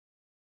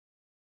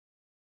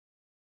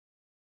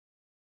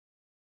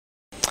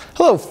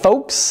Hello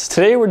folks,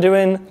 today we're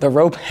doing the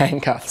rope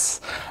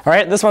handcuffs. All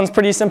right, this one's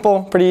pretty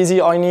simple, pretty easy.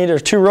 All you need are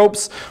 2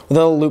 ropes with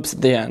little loops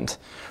at the end.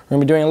 We're gonna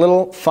be doing a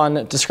little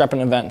fun,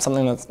 discrepant event,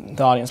 something that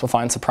the audience will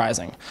find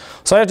surprising.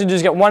 So all you have to do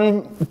is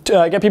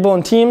get people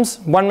in teams.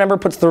 One member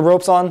puts the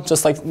ropes on,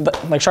 just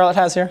like Charlotte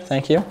has here,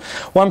 thank you.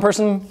 One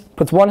person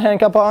puts one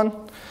handcuff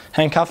on,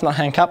 handcuff, not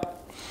handcuff,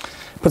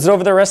 puts it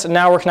over their wrist, and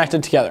now we're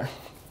connected together.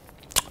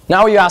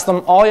 Now you ask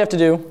them, all you have to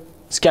do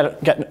is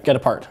get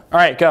apart. All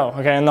right, go.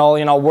 Okay, and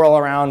they'll whirl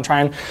around,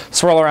 try and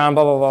swirl around,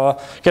 blah, blah,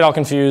 blah, get all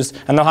confused,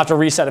 and they'll have to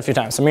reset a few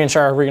times. So me and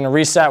Char, we're gonna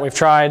reset, we've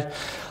tried.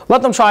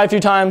 Let them try a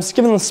few times,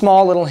 give them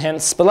small little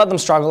hints, but let them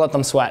struggle, let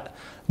them sweat.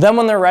 Then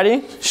when they're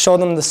ready, show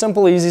them the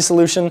simple, easy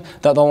solution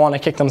that they'll wanna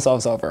kick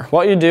themselves over.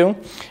 What you do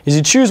is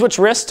you choose which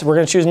wrist. We're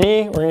gonna choose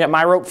me, we're gonna get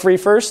my rope free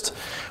first.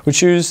 We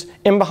choose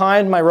in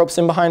behind, my rope's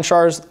in behind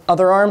Char's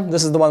other arm.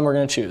 This is the one we're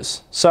gonna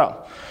choose.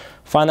 So,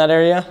 find that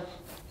area,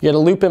 you get a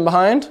loop in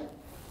behind,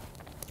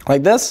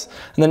 like this,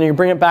 and then you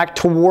bring it back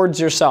towards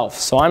yourself.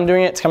 So I'm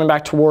doing it, it's coming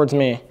back towards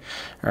me.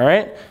 All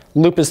right,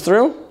 loop is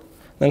through,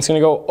 then it's gonna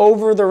go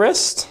over the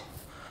wrist.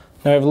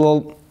 Now we have a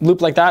little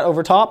loop like that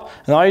over top,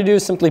 and all you do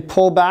is simply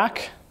pull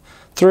back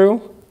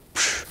through,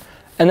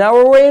 and now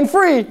we're weighing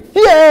free.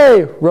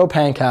 Yay! Rope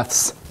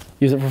handcuffs.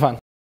 Use it for fun.